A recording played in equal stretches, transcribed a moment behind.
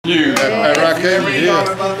You. She's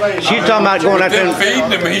talking about going out there. Feeding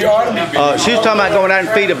him, he ought to be. She's talking about going out and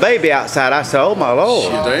feed a baby outside. I said, "Oh my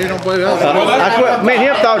Lord!" There ain't no baby outside. I swear, me and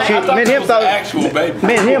him thought Actual baby.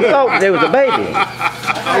 me and him thought there was a baby.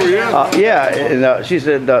 Oh yeah. Yeah, and she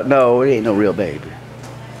said, "No, it ain't no real baby."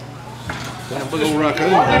 Damn big old raccoon.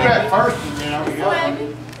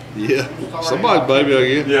 Yeah. Somebody's baby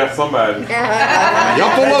again. Yeah, somebody.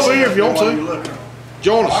 Y'all pull over here if you want to.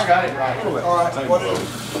 Join us. I got it right. All right. What is it?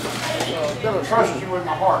 Never trusted you with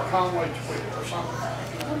my heart. Conway Tweet or something.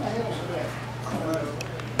 What the hell is that?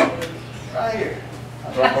 Right here.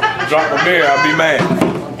 Drop a beer, I'll be mad. Oh,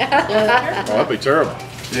 that'd be terrible.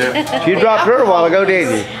 Yeah. You dropped her a while ago,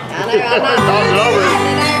 didn't you? I know.